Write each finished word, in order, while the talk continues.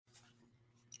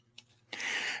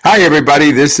Hi,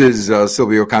 everybody. This is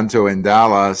Silvio Canto in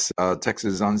Dallas,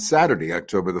 Texas on Saturday,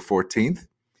 October the 14th.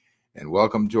 And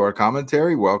welcome to our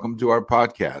commentary. Welcome to our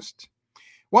podcast.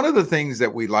 One of the things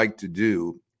that we like to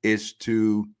do is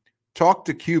to talk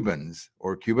to Cubans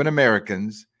or Cuban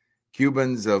Americans,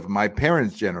 Cubans of my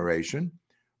parents' generation,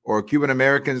 or Cuban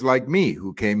Americans like me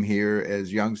who came here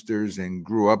as youngsters and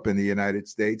grew up in the United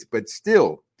States, but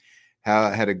still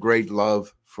had a great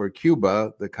love for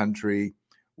Cuba, the country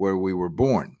where we were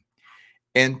born.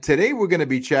 And today we're going to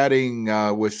be chatting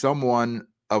with someone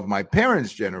of my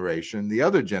parents' generation, the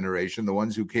other generation, the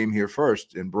ones who came here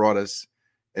first and brought us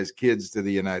as kids to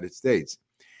the United States.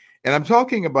 And I'm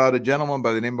talking about a gentleman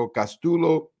by the name of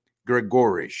Cástulo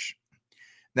Gregorich.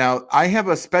 Now, I have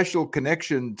a special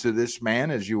connection to this man,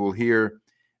 as you will hear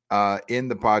in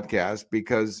the podcast,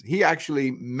 because he actually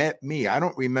met me. I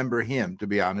don't remember him, to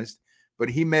be honest, but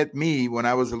he met me when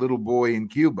I was a little boy in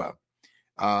Cuba.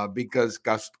 Because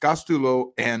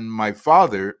Cástulo and my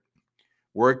father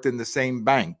worked in the same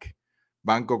bank,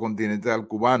 Banco Continental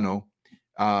Cubano.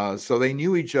 So they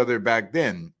knew each other back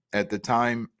then. At the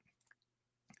time,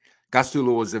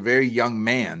 Cástulo was a very young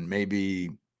man, maybe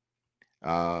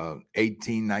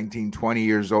 18, 19, 20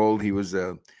 years old. He was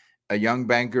a young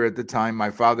banker at the time. My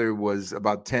father was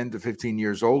about 10 to 15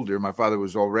 years older. My father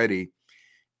was already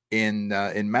in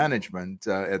management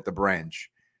at the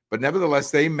branch. But nevertheless,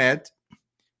 they met.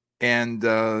 And,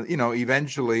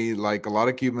 eventually, like a lot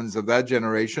of Cubans of that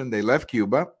generation, they left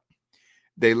Cuba.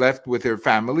 They left with their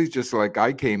families, just like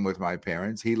I came with my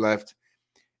parents. He left,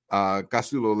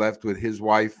 Cástulo left with his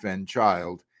wife and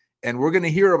child. And we're going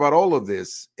to hear about all of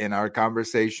this in our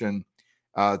conversation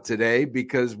today,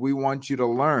 because we want you to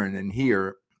learn and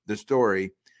hear the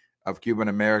story of Cuban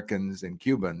Americans and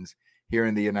Cubans here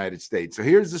in the United States. So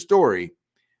here's the story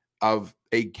of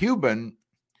a Cuban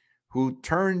who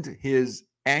turned his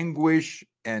anguish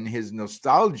and his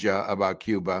nostalgia about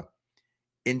Cuba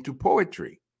into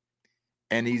poetry.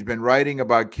 And he's been writing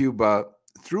about Cuba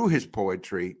through his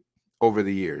poetry over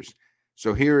the years.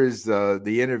 So here is the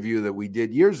interview that we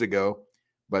did years ago,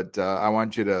 but I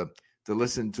want you to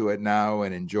listen to it now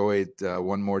and enjoy it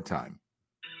one more time.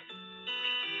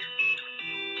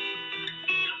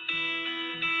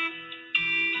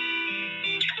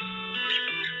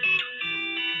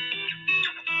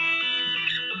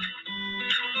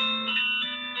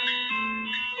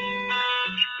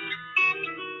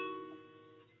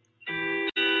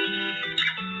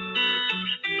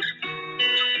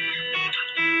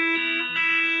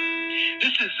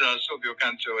 Silvio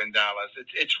Canto in Dallas.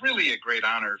 It's really a great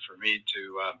honor for me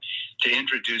to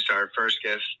introduce our first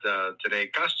guest today,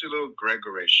 Cástulo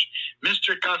Gregorich.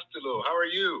 Mr. Cástulo, how are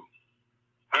you?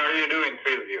 How are you doing,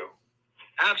 Silvio?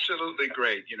 Absolutely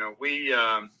great.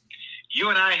 You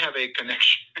and I have a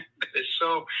connection that is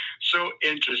so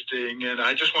interesting, and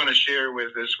I just want to share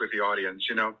with the audience.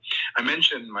 I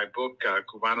mentioned my book,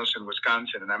 Cubanos in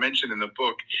Wisconsin, and I mentioned in the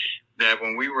book that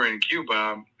when we were in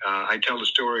Cuba, I tell the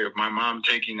story of my mom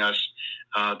taking us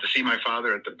to see my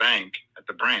father at the bank, at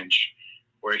the branch,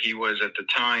 where he was at the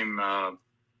time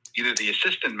either the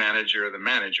assistant manager or the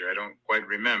manager. I don't quite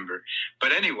remember.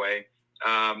 But anyway,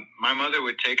 my mother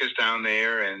would take us down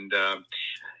there, and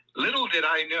little did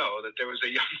I know that there was a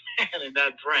young man in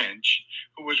that branch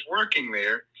who was working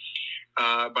there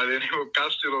by the name of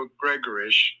Cástulo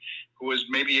Gregorich, who was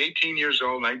maybe 18 years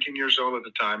old, 19 years old at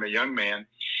the time, a young man.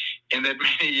 And that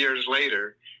many years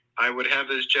later, I would have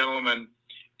this gentleman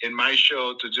in my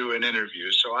show to do an interview.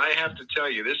 So I have to tell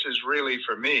you, this is really,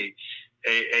 for me,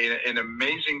 an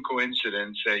amazing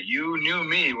coincidence that you knew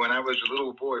me when I was a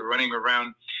little boy running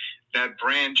around that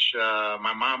branch,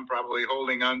 my mom probably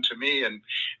holding on to me and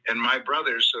my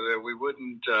brothers so that we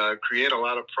wouldn't create a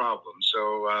lot of problems.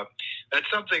 So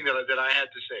that's something that I had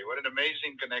to say. What an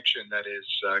amazing connection that is,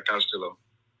 Cástulo.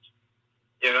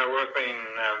 Yeah, that was in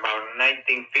about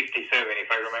 1957, if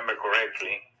I remember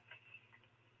correctly.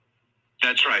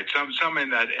 That's right. Some in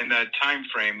that time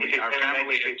frame. Our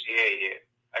family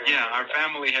our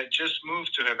family had just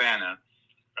moved to Havana.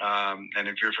 And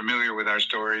if you're familiar with our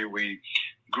story, we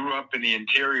grew up in the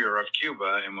interior of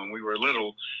Cuba, and when we were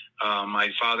little,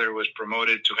 my father was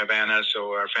promoted to Havana,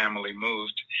 so our family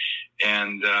moved.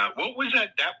 And what was that?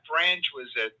 That branch was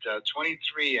at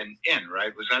 23 and in,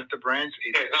 right? Was that the branch?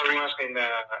 Yes, that was in El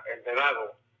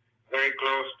Dorado, very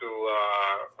close to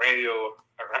Radio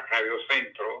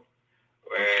Centro,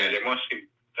 okay.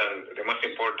 the most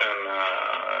important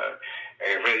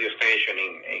radio station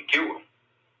in Cuba.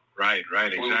 Right,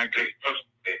 exactly.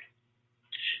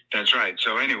 That's right.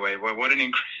 So anyway, what an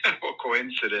incredible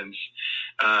coincidence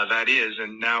that is.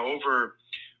 And now over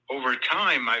over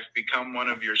time, I've become one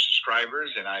of your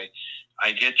subscribers, and I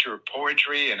get your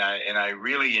poetry, and I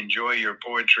really enjoy your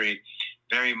poetry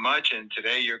very much. And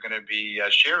today you're going to be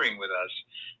sharing with us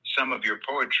some of your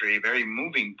poetry, very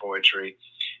moving poetry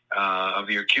of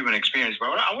your Cuban experience.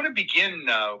 But I want to begin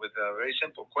with a very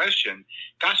simple question.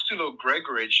 Cástulo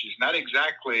Gregorich is not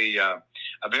exactly a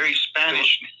very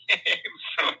Spanish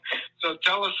name. So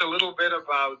tell us a little bit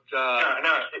about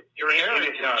your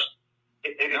heritage.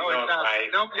 It is not.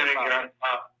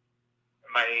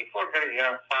 My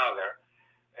four-great-grandfather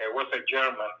was a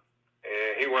German.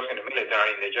 He was in the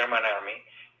military, in the German army.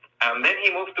 And then he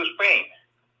moved to Spain.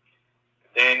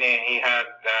 Then he had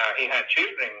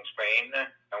children in Spain,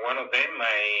 and one of them,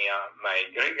 my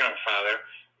great-grandfather,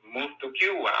 moved to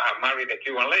Cuba, married a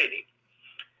Cuban lady.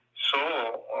 So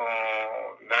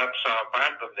that's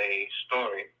part of the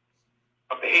story,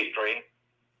 of the history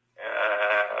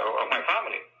of my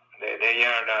family. They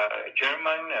are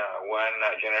German, one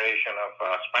generation of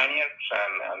Spaniards,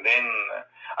 and then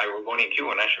I was born in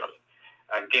Cuba, naturally.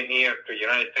 I came here to the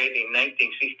United States in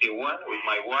 1961 with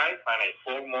my wife and a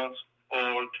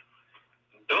 4-month-old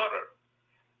daughter,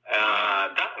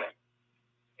 Daphne.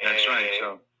 That's right.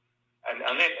 So, and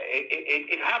then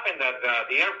it happened that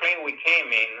the airplane we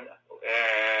came in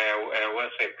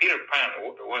was a Peter Pan.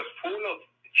 Was full of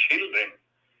children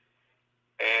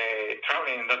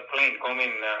traveling in that plane,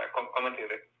 coming to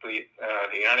the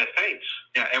United States.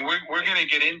 Yeah, and we're going to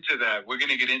get into that. We're going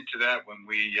to get into that when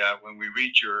we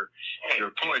read your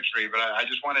poetry. But I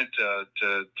just wanted to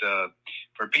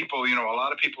for people, a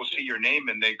lot of people see your name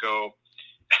and they go,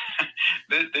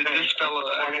 this fellow.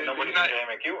 Not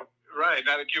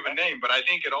a Cuban name, but I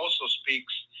think it also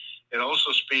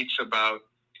speaks about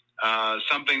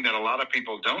something that a lot of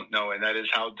people don't know, and that is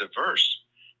how diverse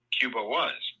Cuba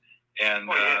was, and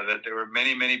that there were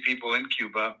many, many people in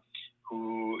Cuba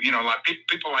who, a lot of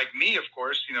people like me, of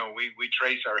course, we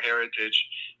trace our heritage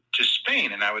to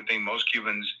Spain, and I would think most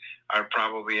Cubans are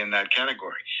probably in that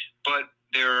category. But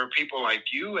there are people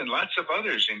like you and lots of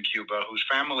others in Cuba whose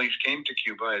families came to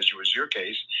Cuba, as was your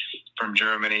case, from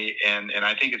Germany, and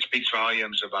I think it speaks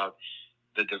volumes about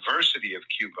the diversity of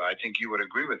Cuba. I think you would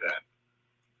agree with that.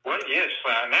 Well, yes.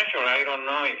 Naturally, I don't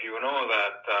know if you know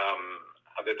that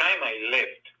at the time I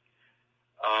left,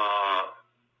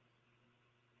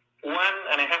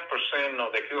 1.5%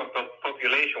 of the Cuban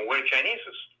population were Chinese.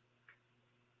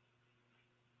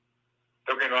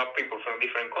 Talking about people from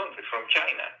different countries, from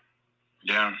China.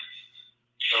 Yeah.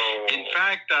 So, in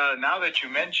fact, now that you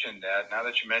mentioned that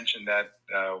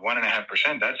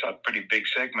 1.5%, that's a pretty big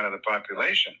segment of the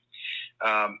population.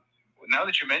 Now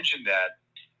that you mentioned that,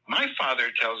 my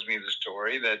father tells me the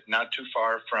story that not too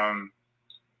far from,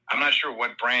 I'm not sure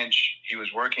what branch he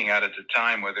was working at the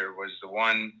time, whether it was the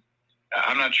one,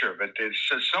 I'm not sure, but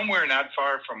somewhere not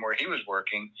far from where he was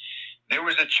working, there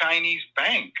was a Chinese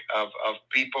bank of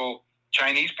people,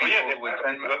 Chinese people. the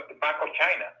Bank of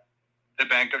China. The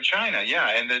Bank of China,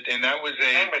 yeah, and that was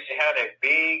a. But they had a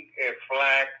big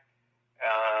flag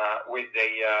with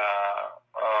the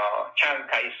Chiang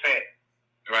Kai-shek.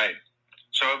 Right.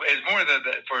 So it's more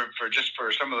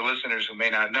for some of the listeners who may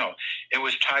not know, it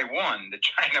was Taiwan. The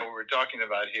China we're talking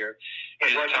about here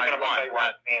is Taiwan,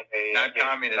 not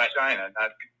communist China,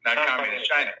 not communist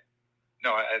China.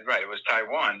 No, right. It was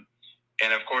Taiwan,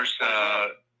 and of course.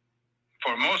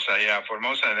 Formosa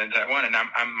and then Taiwan. And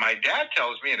my dad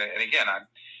tells me, and again, I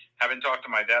haven't talked to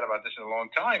my dad about this in a long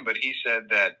time, but he said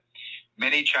that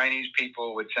many Chinese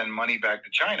people would send money back to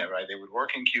China, right? They would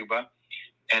work in Cuba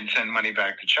and send money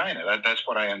back to China. That's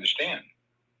what I understand.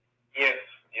 Yes.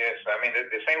 I mean,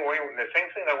 the same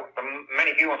thing that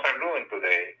many Cubans are doing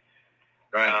today.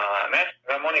 Right.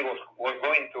 That money was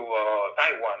going to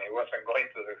Taiwan. It wasn't going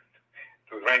to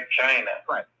China.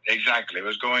 Right, exactly. It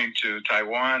was going to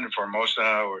Taiwan,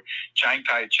 Formosa, or Chiang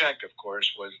Kai-shek, of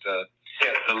course, was the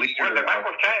leader. Well, the Bank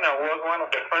of China was one of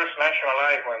the first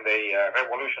nationalized when the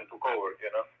revolution took over,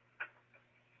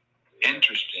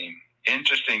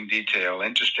 Interesting detail.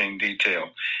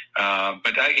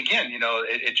 But again,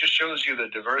 it just shows you the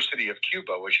diversity of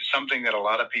Cuba, which is something that a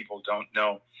lot of people don't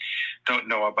know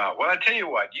about. Well, I tell you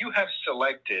what, you have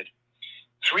selected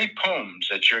 3 poems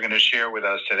that you're going to share with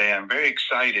us today. I'm very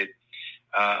excited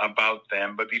about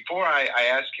them. But before I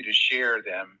ask you to share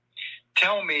them,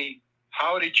 tell me,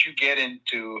 how did you get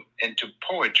into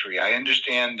poetry? I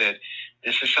understand that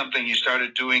this is something you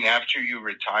started doing after you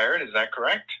retired. Is that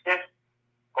correct? Yes,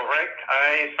 correct.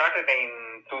 I started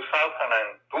in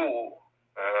 2002,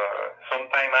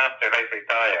 sometime after I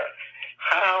retired.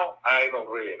 How? I don't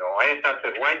really know. I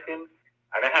started writing,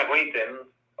 and I have written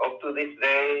up to this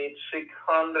day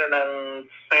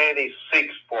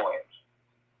 636 poems.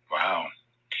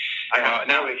 I have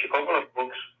published a couple of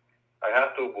books. I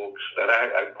have 2 books that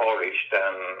I published,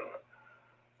 and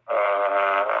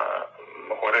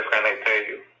what else can I tell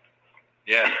you?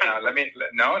 Yeah,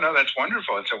 no, that's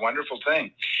wonderful. It's a wonderful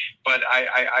thing. But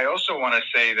I also want to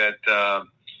say that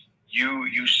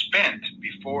you spent,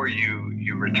 before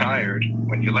you retired,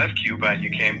 when you left Cuba and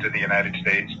you came to the United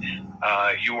States,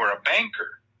 you were a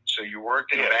banker. So you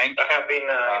worked in banking. I have been in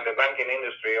the banking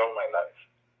industry all my life.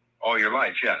 All your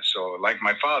life, yeah. So like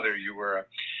my father, you were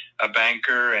a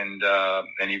banker and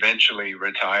eventually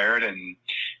retired and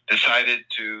decided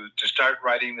to start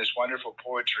writing this wonderful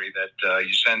poetry that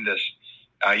you send us.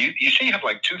 You say you have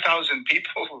like 2,000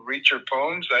 people who read your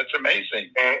poems? That's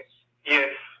amazing. Yes,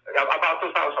 about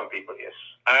 2,000 people, yes.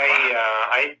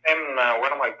 I send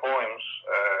one of my poems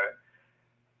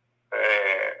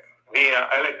via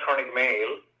electronic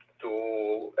mail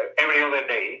to every other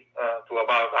day to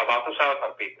about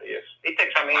 2,000 people, yes. It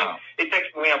takes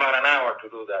me about an hour to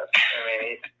do that. I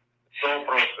mean, it's a slow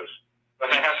process.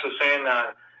 But I have to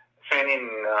send in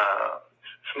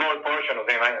small portion of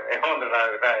them, 100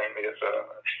 at a time.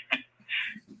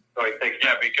 So it takes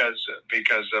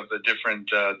because of the different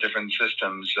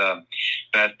systems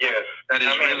that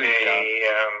is really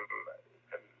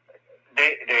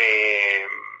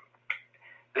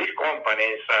these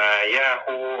companies,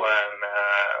 Yahoo and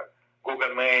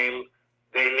Google Mail,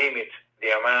 they limit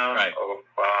the amount of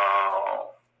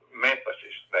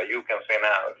messages that you can send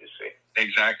out. You see.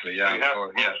 Exactly. Yeah.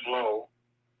 Slow.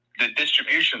 The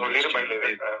distribution.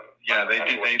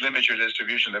 They limit your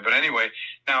distribution there. But anyway,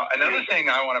 now another thing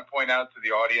I want to point out to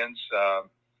the audience,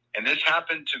 and this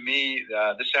happened to me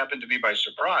by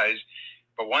surprise.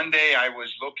 But one day I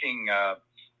was looking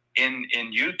in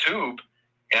YouTube,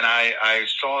 and I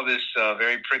saw this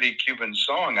very pretty Cuban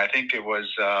song. I think it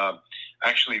was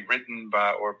actually written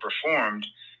by or performed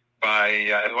by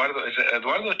Eduardo. Is it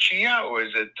Eduardo Chia or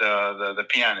is it the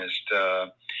pianist?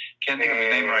 Can't think of his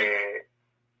name right.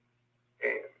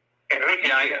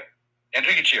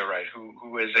 Enrique Chia, right?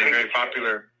 Who is a very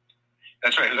popular.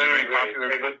 That's right. Who's a very popular,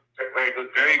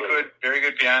 very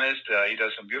good pianist. He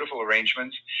does some beautiful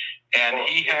arrangements, and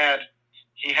he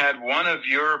had one of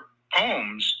your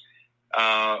poems,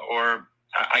 or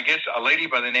I guess a lady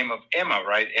by the name of Emma,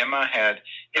 right? Emma had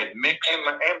mixed.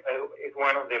 Emma is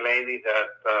one of the ladies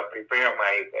that prepare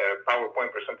my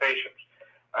PowerPoint presentations.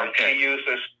 And she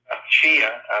uses Chia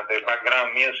as the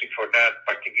background music for that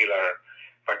particular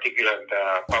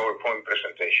PowerPoint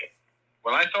presentation.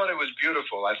 Well, I thought it was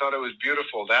beautiful.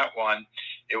 That one.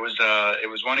 It was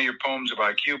one of your poems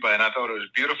about Cuba, and I thought it was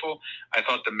beautiful. I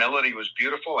thought the melody was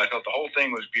beautiful. I thought the whole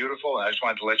thing was beautiful, and I just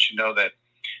wanted to let you know that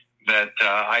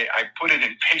I put it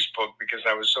in Facebook because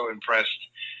I was so impressed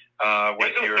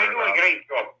with your. They do a great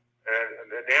job.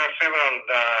 There are several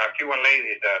Cuban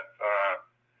ladies that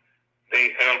they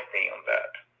helped me on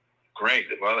that. Great.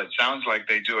 Well, it sounds like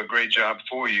they do a great job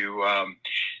for you.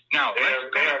 Now, they are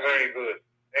very good.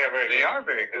 They are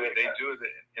very good. They do.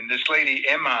 And this lady,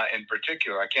 Emma, in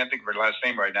particular, I can't think of her last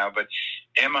name right now, but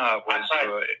Emma was.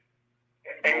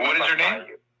 What is her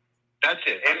name? That's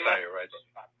it. Emma, right?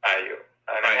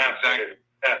 And I have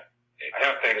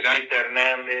Teresita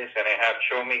Hernandez, and I have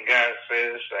Shomi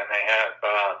Garces, and I have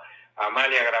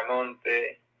Amalia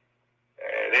Gramonte.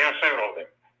 There are several of them.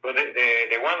 But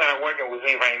the one that are working with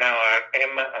me right now are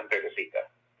Emma and Teresita.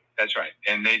 That's right.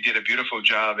 And they did a beautiful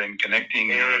job in connecting.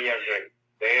 They are great.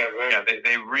 They are very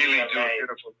they really do a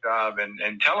beautiful job. And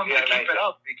tell them to keep it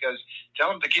up because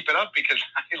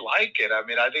I like it. I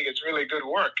mean, I think it's really good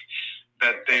work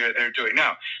that they're doing.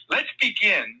 Now, let's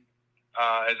begin.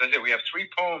 As I said, we have 3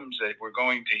 poems that we're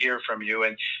going to hear from you.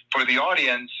 And for the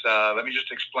audience, let me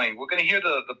just explain. We're going to hear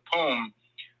the poem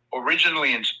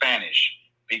originally in Spanish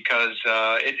because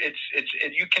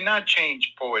you cannot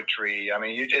change poetry. I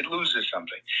mean, it loses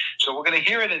something. So we're going to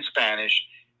hear it in Spanish,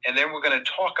 and then we're going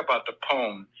to talk about the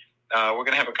poem. We're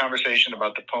going to have a conversation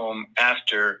about the poem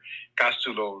after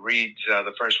Cástulo reads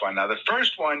the first one. Now, the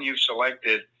first one you've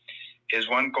selected is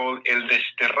one called El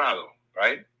Desterrado,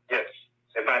 right? Yes.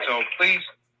 So please,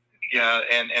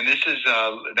 and this is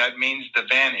that means the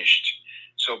vanished.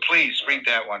 So please read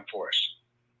that one for us.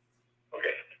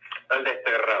 Okay. El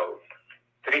desterrado.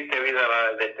 Triste vida la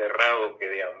del desterrado que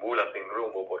deambula sin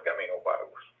rumbo por caminos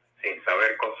vagos, sin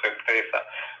saber con certeza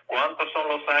cuántos son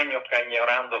los años que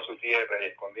añorando su tierra y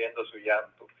escondiendo su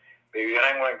llanto, vivirá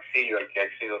en un exilio al que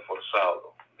ha sido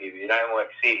forzado, vivirá en un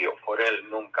exilio por él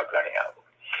nunca planeado.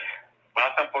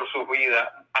 Pasan por su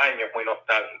vida años muy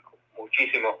nostálgicos,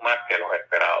 muchísimos más que los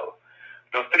esperados.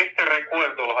 Los tristes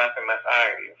recuerdos los hacen más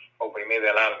agrios, oprimida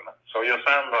el alma,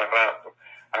 sollozando a rato,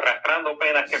 arrastrando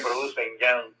penas que producen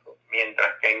llanto,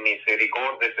 mientras que en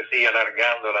misericordia se sigue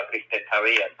alargando la triste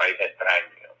estadía en país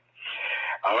extraño.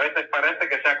 A veces parece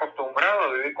que se ha acostumbrado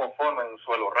a vivir conforme en un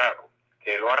suelo raro,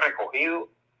 que lo ha recogido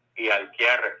y al que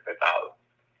ha respetado.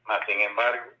 Mas, sin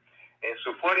embargo, en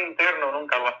su fuero interno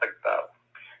nunca lo ha aceptado.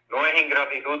 No es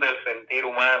ingratitud del sentir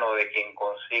humano de quien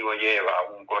consigo lleva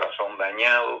un corazón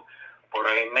dañado por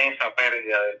la inmensa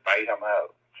pérdida del país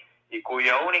amado, y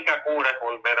cuya única cura es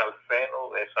volver al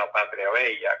seno de esa patria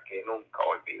bella que nunca ha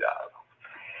olvidado.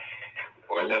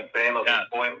 Vuelve al seno del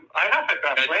poema. I have a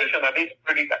translation that is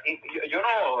pretty,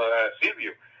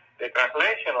 Silvio, the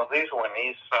translation of this one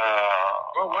is,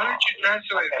 well, why don't you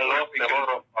translate it? A lot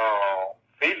of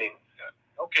feelings.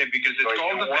 Okay, because it's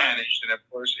called The Vanished, and of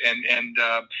course,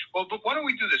 well, but why don't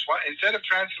we do this? Why, instead of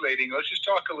translating, let's just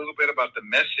talk a little bit about the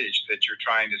message that you're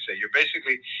trying to say. You're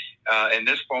basically, in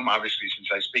this poem, obviously, since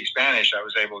I speak Spanish, I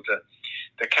was able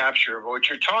to capture. What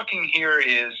you're talking here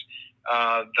is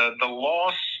the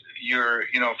loss.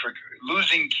 For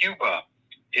losing Cuba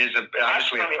is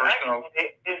obviously a personal.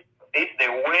 It's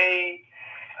the way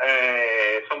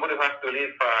somebody has to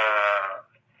leave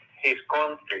his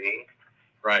country.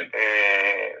 Right.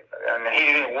 And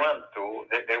he didn't want to.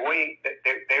 The way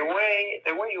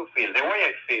you feel, the way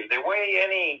I feel, the way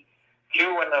any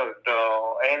Cuban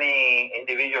or any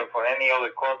individual from any other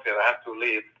country that has to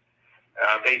live,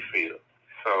 they feel.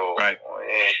 So. Right.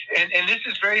 And this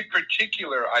is very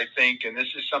particular, I think, and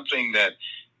this is something that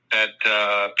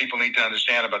people need to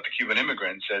understand about the Cuban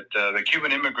immigrants. That the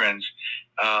Cuban immigrants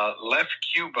left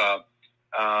Cuba.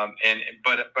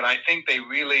 But I think they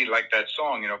really, like that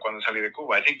song, Cuando Salí de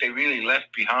Cuba, I think they really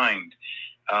left behind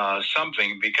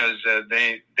something, because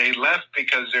they left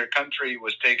because their country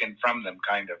was taken from them,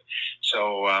 kind of.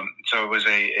 So it was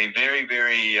a very,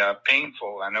 very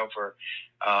painful, I know, for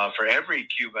every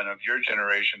Cuban of your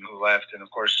generation who left. And of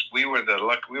course, we were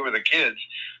the kids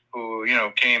who,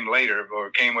 came later, or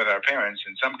came with our parents,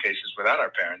 in some cases without our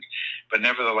parents. But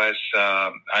nevertheless,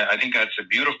 I think that's a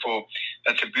beautiful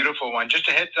one. Just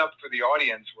a heads up for the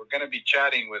audience, we're going to be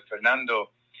chatting with Fernando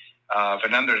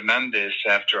Hernandez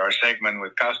after our segment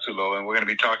with Cástulo, and we're going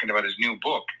to be talking about his new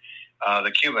book,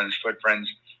 The Cubans, Footprints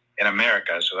in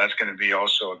America. So that's going to be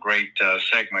also a great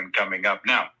segment coming up.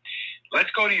 Now,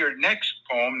 let's go to your next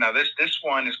poem. Now, this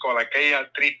one is called Aquella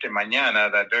Triste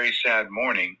Mañana, that very sad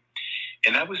morning.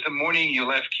 And that was the morning you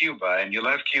left Cuba. And you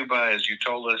left Cuba, as you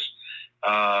told us,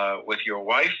 with your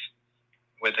wife,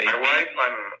 with my wife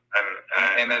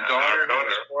and a daughter who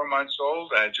was 4 months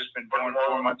old, had just been born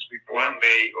 4 months before. 1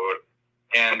 day old.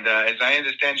 And as I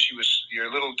understand,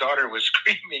 your little daughter was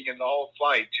screaming in the whole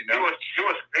flight, She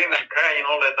was screaming and crying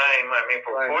all the time. I mean,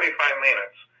 for 45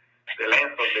 minutes, the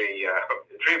length of the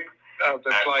trip. Of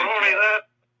the flight. Probably that,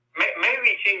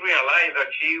 maybe she realized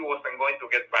that she wasn't going to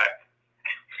get back.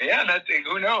 Yeah,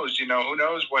 who knows? Who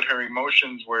knows what her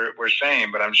emotions were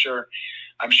saying? But I'm sure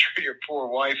your poor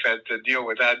wife had to deal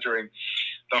with that during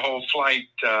the whole flight.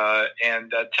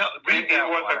 Read that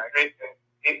one.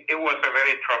 It was a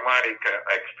very traumatic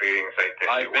experience, I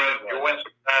tell you. You went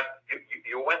through that.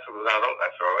 You went through that.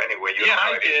 So anyway,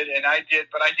 I did.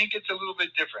 But I think it's a little bit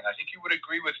different. I think you would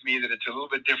agree with me that it's a little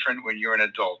bit different when you're an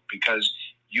adult, because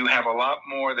you have a lot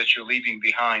more that you're leaving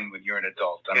behind when you're an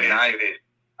adult.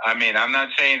 I mean, I'm not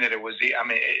saying that it was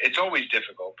it's always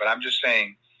difficult, but I'm just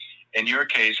saying, in your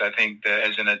case, I think that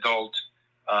as an adult,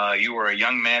 you were a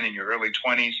young man in your early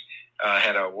 20s,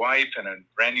 had a wife and a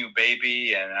brand new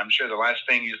baby, and I'm sure the last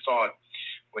thing you thought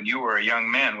when you were a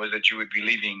young man was that you would be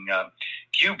leaving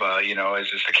Cuba, as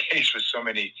is the case with so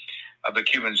many of the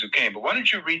Cubans who came. But why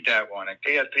don't you read that one,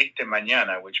 Aquella Triste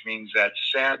Mañana, which means that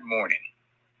sad morning.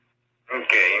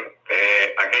 Okay,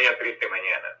 Aquella Triste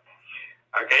Mañana.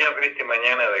 Aquella triste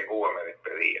mañana de Cuba me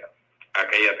despedía.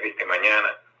 Aquella triste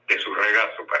mañana de su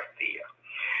regazo partía.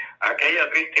 Aquella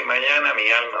triste mañana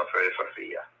mi alma se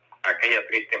deshacía. Aquella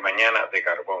triste mañana de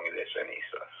carbón y de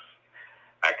cenizas.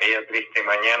 Aquella triste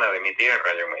mañana de mi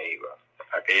tierra yo me iba.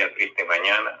 Aquella triste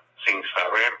mañana sin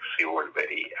saber si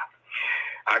volvería.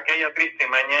 Aquella triste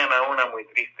mañana, una muy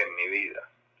triste en mi vida.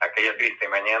 Aquella triste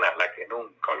mañana la que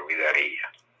nunca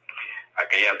olvidaría.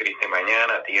 Aquella triste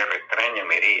mañana tierra extraña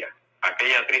me iría.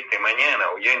 Aquella triste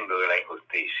mañana huyendo de la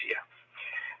injusticia.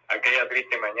 Aquella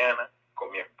triste mañana con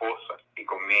mi esposa y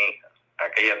con mi hija.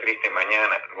 Aquella triste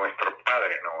mañana nuestros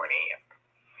padres no venían.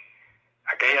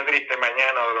 Aquella triste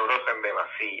mañana dolorosa en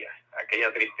demasía.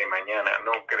 Aquella triste mañana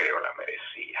no creo la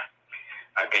merecía.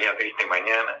 Aquella triste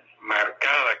mañana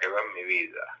marcada quedó en mi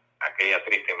vida. Aquella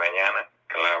triste mañana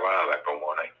clavada como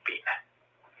una espina.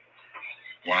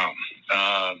 Wow,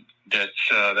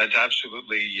 that's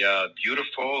absolutely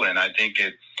beautiful, and I think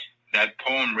it that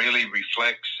poem really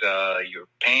reflects your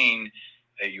pain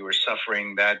that you were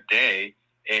suffering that day.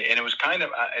 And it was kind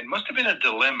of, it must have been a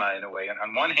dilemma in a way. And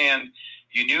on one hand,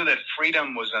 you knew that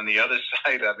freedom was on the other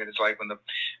side. I mean, it's like when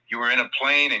you were in a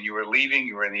plane and you were leaving,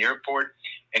 you were in the airport,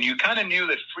 and you kind of knew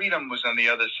that freedom was on the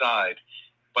other side.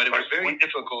 But it was very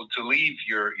difficult to leave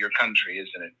your country,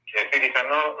 isn't it? Yes, it is. And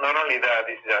not only that,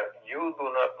 it's that you do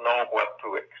not know what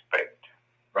to expect.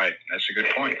 Right. That's a good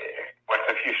point. What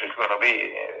the future is going to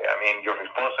be. I mean, your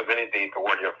responsibility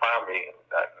toward your family and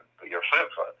to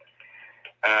yourself.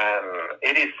 And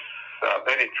it is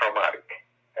very traumatic.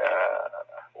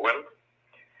 Well,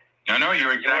 no,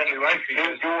 you're exactly right. You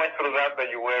went through that, but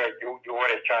you were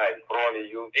a child. Probably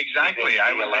you. Exactly.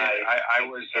 I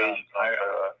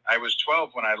was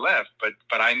 12 when I left, but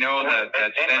I know that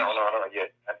sense. No. Yes.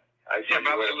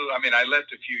 Absolutely. I mean, I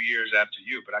left a few years after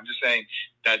you, but I'm just saying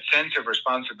that sense of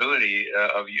responsibility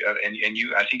of you, and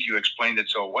you. I think you explained it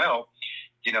so well.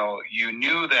 You know, you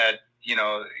knew that you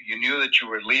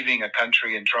were leaving a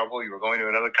country in trouble. You were going to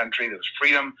another country. There was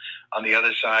freedom on the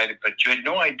other side, but you had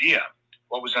no idea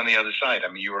what was on the other side. I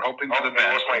mean, you were hoping for the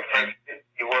best.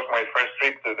 It was my first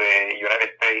trip to the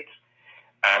United States,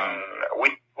 and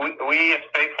we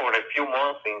stayed for a few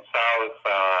months in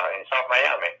South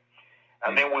Miami,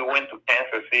 and then we went to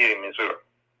Kansas City, Missouri.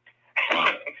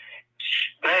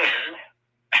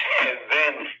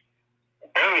 then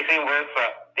everything was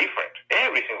different.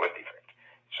 Everything was different.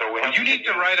 So you need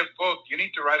to write a book. You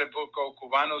need to write a book called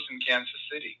Cubanos in Kansas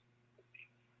City.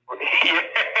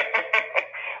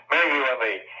 Maybe one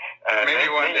day. Maybe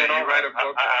one day you write a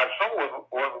book. Our son was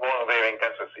born there in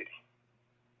Kansas City.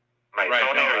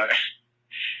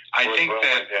 I think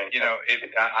that,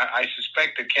 I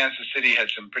suspect that Kansas City had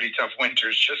some pretty tough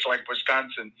winters, just like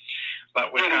Wisconsin.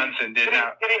 But Wisconsin did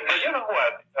not. You know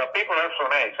what? People are so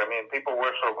nice. I mean, people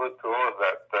were so good to us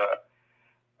that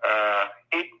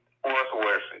it was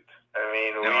worth it. I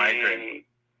mean, I agree.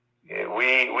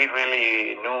 We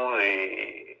really knew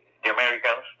the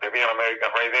Americans, the real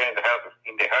Americans, right there in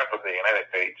the heart of the United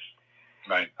States.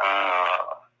 Right.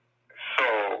 So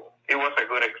it was a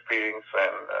good experience,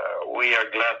 and we are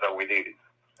glad that we did it.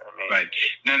 I mean, right.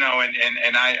 No,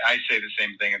 and I say the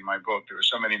same thing in my book. There were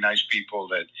so many nice people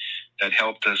that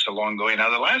helped us along the way.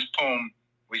 Now, the last poem,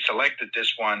 we selected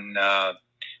this one,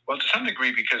 well, to some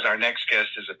degree, because our next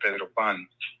guest is a Pedro Pan.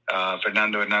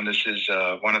 Fernando Hernandez is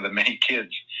one of the many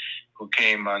kids who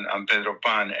came on Pedro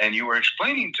Pan. And you were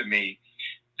explaining to me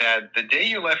that the day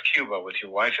you left Cuba with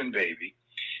your wife and baby,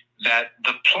 that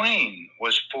the plane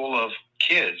was full of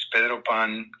kids, Pedro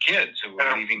Pan kids who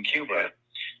were leaving Cuba. Yeah.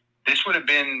 This would have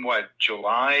been, what,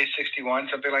 July 61,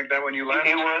 something like that when you left?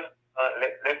 It was,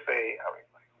 let's say,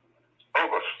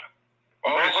 August.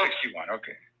 August 61,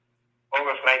 okay.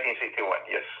 August 1961,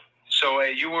 yes. So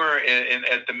you were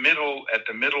at the middle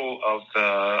of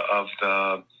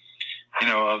the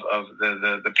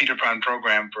Peter Pan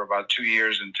program for about 2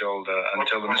 years until the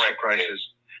Missile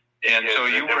Crisis, and yes, so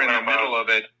you were in the middle of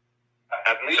it.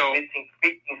 At least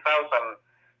 15,000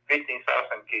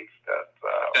 kids.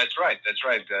 That's right.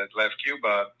 That left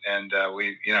Cuba, and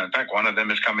in fact, one of them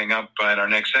is coming up at our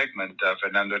next segment.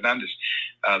 Fernando Hernandez,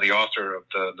 the author of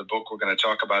the book we're going to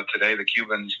talk about today, "The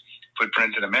Cubans'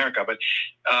 Footprint in America." But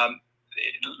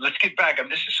let's get back. I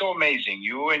mean, this is so amazing.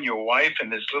 You and your wife and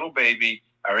this little baby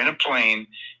are in a plane.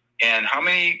 And how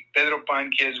many Pedro Pan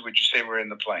kids would you say were in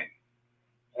the plane?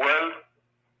 Well,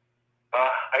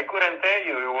 I couldn't tell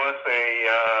you. It was a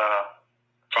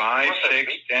 5,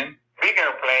 6, 10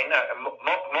 bigger plane.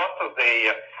 Most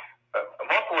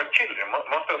were children.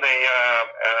 Most of the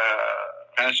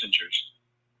passengers.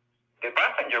 The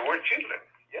passengers were children.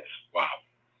 Yes. Wow,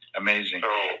 amazing.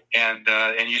 So, and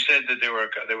you said that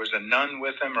there was a nun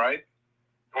with them, right?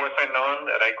 There was a nun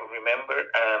that I could remember,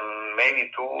 and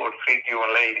maybe 2 or 3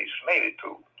 Cuban ladies, maybe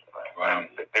 2. Wow. And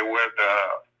they were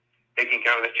taking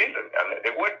care of the children, and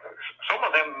they were. Some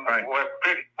of them were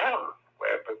pretty old,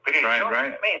 pretty young.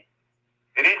 Right. I mean,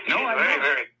 it is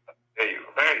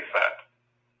very sad.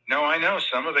 No, I know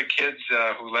some of the kids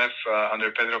who left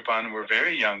under Pedro Pan were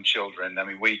very young children. I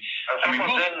mean, some of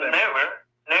them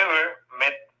never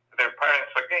met their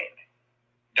parents again.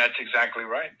 That's exactly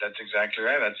right. That's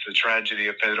the tragedy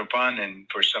of Pedro Pan, and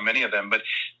for so many of them. But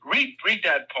read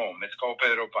that poem. It's called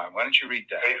Pedro Pan. Why don't you read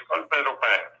that? It's called Pedro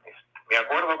Pan. Me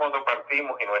acuerdo cuando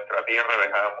partimos y nuestra tierra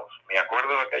dejamos. Me acuerdo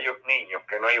de aquellos niños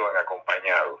que no iban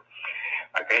acompañados.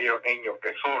 Aquellos niños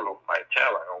que solos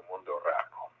marchaban a un mundo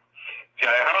raro. Se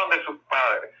alejaron de sus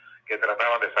padres, que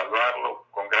trataban de salvarlos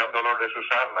con gran dolor de sus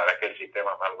almas de aquel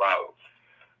sistema malvado,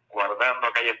 guardando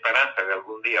aquella esperanza de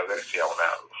algún día verse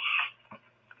aunados.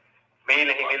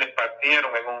 Miles y miles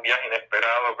partieron en un viaje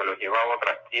inesperado que los llevaba a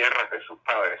otras tierras de sus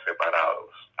padres separados,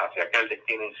 hacia aquel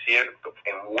destino incierto,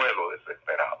 en vuelo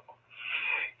desesperado.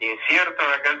 Incierto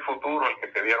de aquel futuro al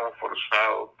que se vieron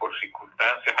forzados por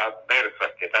circunstancias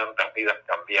adversas que tantas vidas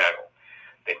cambiaron,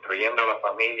 destruyendo a la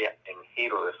familia en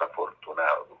giro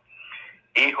desafortunado.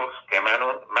 Hijos que más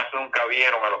nunca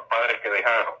vieron a los padres que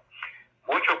dejaron,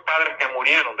 muchos padres que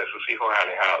murieron de sus hijos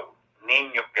alejados,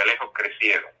 niños que lejos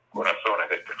crecieron, corazones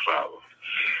destrozados.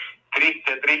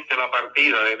 Triste, triste la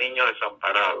partida de niños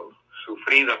desamparados.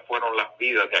 Sufridas fueron las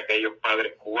vidas de aquellos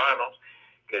padres cubanos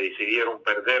que decidieron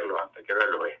perderlos antes que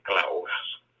verlos esclavos.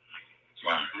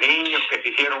 Wow. Niños que se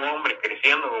hicieron hombres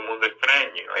creciendo en un mundo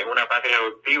extraño, en una patria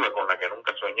adoptiva con la que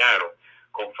nunca soñaron,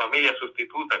 con familia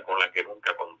sustituta con la que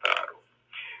nunca contaron.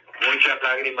 Muchas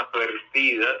lágrimas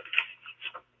vertidas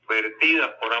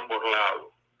por ambos lados.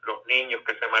 Los niños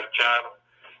que se marcharon,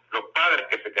 los padres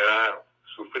que se quedaron,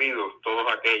 sufridos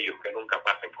todos aquellos que nunca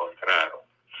más se encontraron.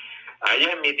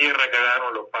 Allá en mi tierra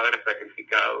quedaron los padres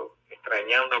sacrificados,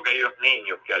 extrañando aquellos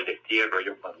niños que al destierro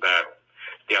ellos mandaron.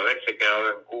 De haberse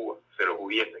quedado en Cuba, se los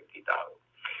hubiesen quitado.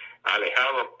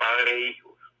 Alejados padre e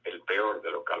hijos, el peor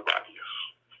de los calvarios.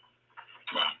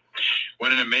 Wow.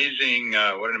 What an amazing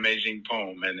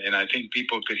poem. And I think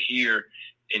people could hear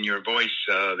in your voice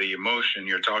the emotion.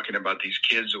 You're talking about these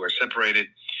kids who are separated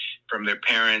from their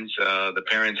parents. The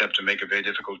parents have to make a very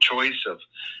difficult choice of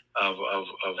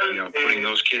putting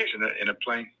those kids in a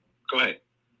plane. Go ahead.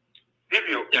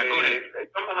 Silvio, go ahead.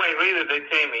 Some of my readers, they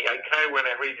tell me, I cry when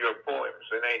I read your poems.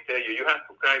 And I tell you, you have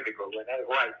to cry because when I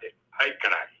write it, I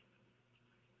cry.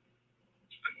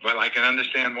 Well, I can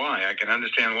understand why.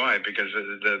 Because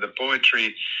the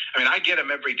poetry, I mean, I get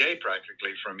them every day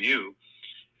practically from you.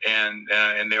 And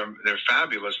they're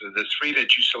fabulous. The three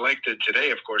that you selected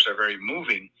today, of course, are very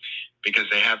moving because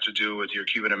they have to do with your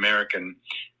Cuban American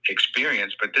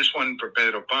experience. But this one for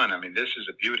Pedro Pan, I mean, this is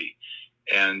a beauty.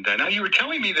 And now you were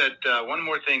telling me that one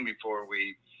more thing before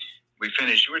we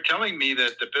finish. You were telling me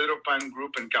that the Pedro Pan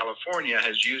group in California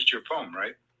has used your poem,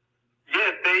 right?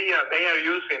 Yes, they are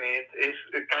using it. It's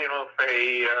kind of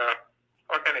a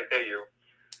how can I tell you,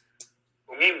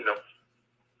 un himno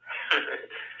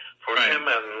for right. them,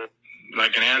 and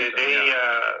like an anthem.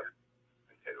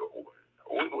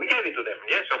 We gave it to them.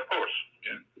 Yes, of course.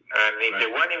 Yeah. And if the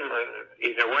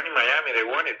one in Miami, they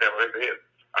wanted them.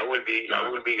 I will be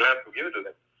glad to give it to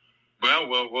them. Well,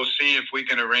 we'll see if we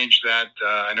can arrange that.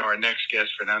 I know our next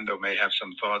guest, Fernando, may have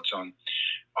some thoughts on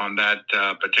that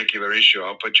particular issue.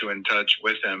 I'll put you in touch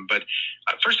with him. But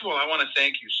first of all, I want to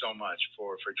thank you so much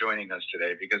for joining us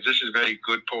today, because this is very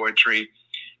good poetry.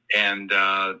 And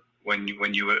when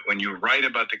you write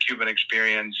about the Cuban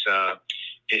experience,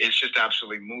 it's just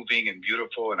absolutely moving and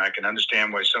beautiful. And I can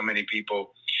understand why so many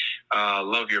people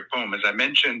love your poem. As I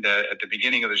mentioned at the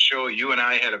beginning of the show, you and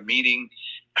I had a meeting.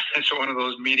 It's one of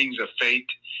those meetings of fate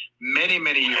many,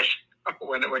 many years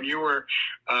when you were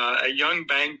a young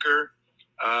banker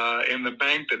in the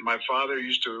bank that my father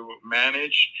used to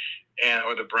manage,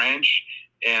 or the branch.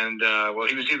 And, well,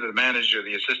 he was either the manager or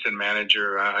the assistant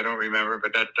manager. I don't remember,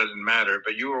 but that doesn't matter.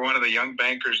 But you were one of the young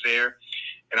bankers there.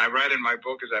 And I write in my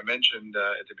book, as I mentioned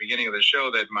at the beginning of the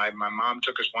show, that my mom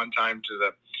took us one time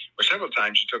or several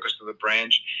times she took us to the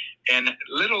branch. And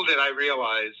little did I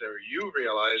realize, or you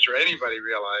realized, or anybody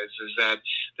realized, is that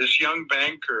this young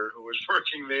banker who was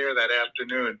working there that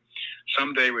afternoon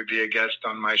someday would be a guest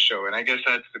on my show. And I guess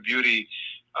that's the beauty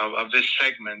of this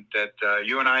segment, that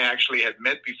you and I actually had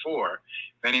met before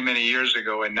many, many years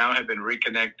ago, and now have been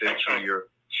reconnected through your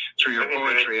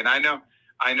poetry. And I know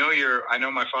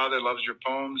my father loves your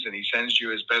poems, and he sends you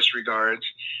his best regards.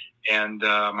 And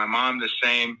my mom the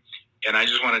same. And I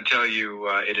just want to tell you,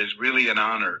 it is really an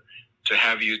honor to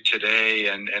have you today.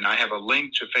 And I have a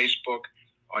link to Facebook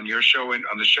on your show,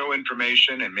 on the show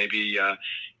information, and maybe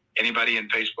anybody in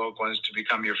Facebook wants to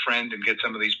become your friend and get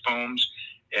some of these poems,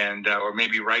 and or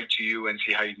maybe write to you and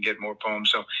see how you can get more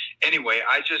poems. So anyway,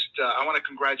 I want to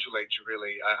congratulate you.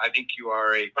 Really, I think you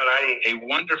are a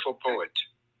wonderful poet.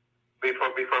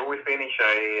 Before we finish,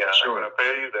 I want to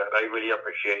tell you that I really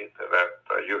appreciate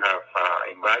that you have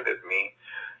invited me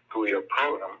to your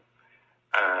program.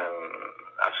 And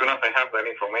as soon as I have that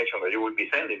information that you will be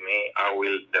sending me, I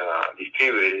will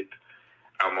distribute it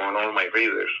among all my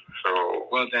readers. So,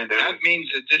 well, then that means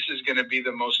that this is going to be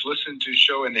the most listened to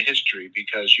show in the history,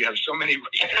 because you have so many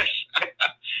readers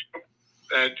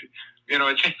that,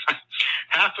 it's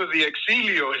half of the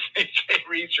exilio they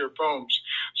reads your poems.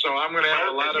 So I'm going to have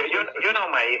a lot of...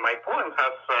 my poems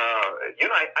have, I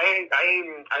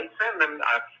send them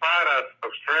as far as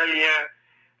Australia,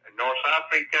 North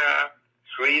Africa,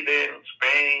 Sweden,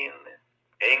 Spain,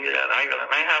 England, Ireland.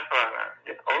 I have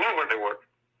all over the world.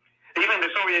 Even the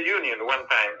Soviet Union one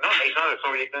time. No, it's not the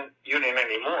Soviet Union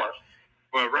anymore.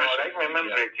 Well, Russia. I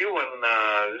remember a Cuban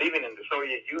living in the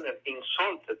Soviet Union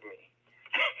insulted me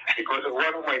because of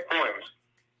one of my poems.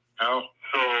 Oh.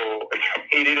 So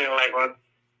he didn't like it.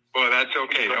 Well, that's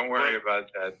okay. Don't worry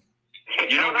about that.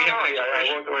 You know,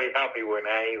 I was very happy when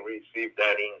I received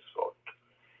that insult.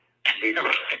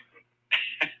 Because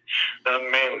that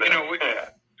meant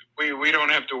that... We don't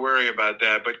have to worry about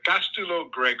that. But Cástulo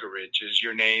Gregorich is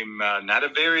your name. Not a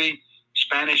very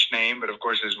Spanish name, but of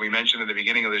course, as we mentioned at the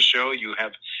beginning of the show, you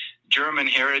have German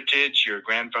heritage. Your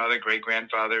grandfather,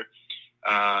 great-grandfather,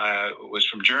 was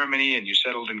from Germany, and you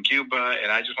settled in Cuba.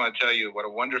 And I just want to tell you what a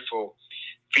wonderful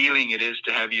feeling it is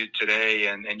to have you today.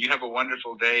 And you have a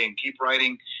wonderful day, and keep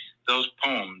writing those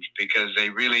poems because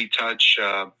they really touch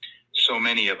so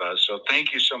many of us. So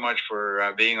thank you so much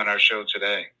for being on our show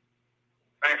today.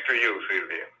 Thanks to you,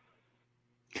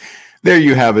 Silvio. There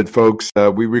you have it, folks.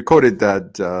 We recorded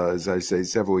that, as I say,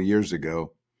 several years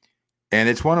ago. And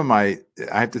it's one of I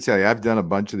have to tell you, I've done a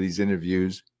bunch of these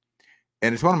interviews.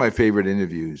 And it's one of my favorite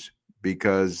interviews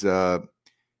because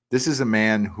this is a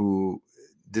man who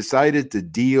decided to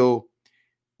deal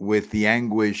with the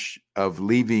anguish of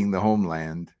leaving the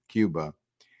homeland, Cuba.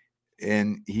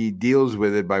 And he deals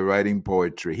with it by writing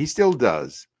poetry. He still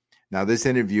does. Now, this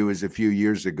interview is a few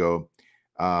years ago.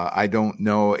 I don't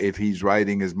know if he's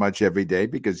writing as much every day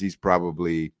because he's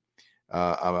probably,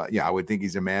 I would think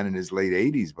he's a man in his late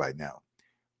 80s by now.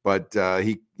 But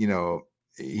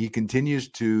he continues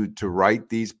to write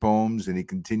these poems, and he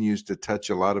continues to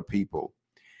touch a lot of people.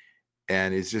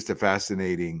 And it's just a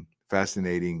fascinating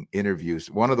interviews.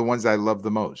 One of the ones I love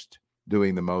the most,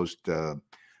 doing the most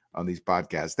on these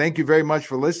podcasts. Thank you very much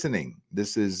for listening.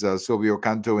 This is Silvio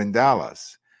Canto in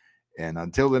Dallas. And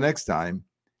until the next time,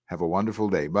 have a wonderful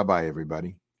day. Bye-bye,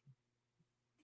 everybody.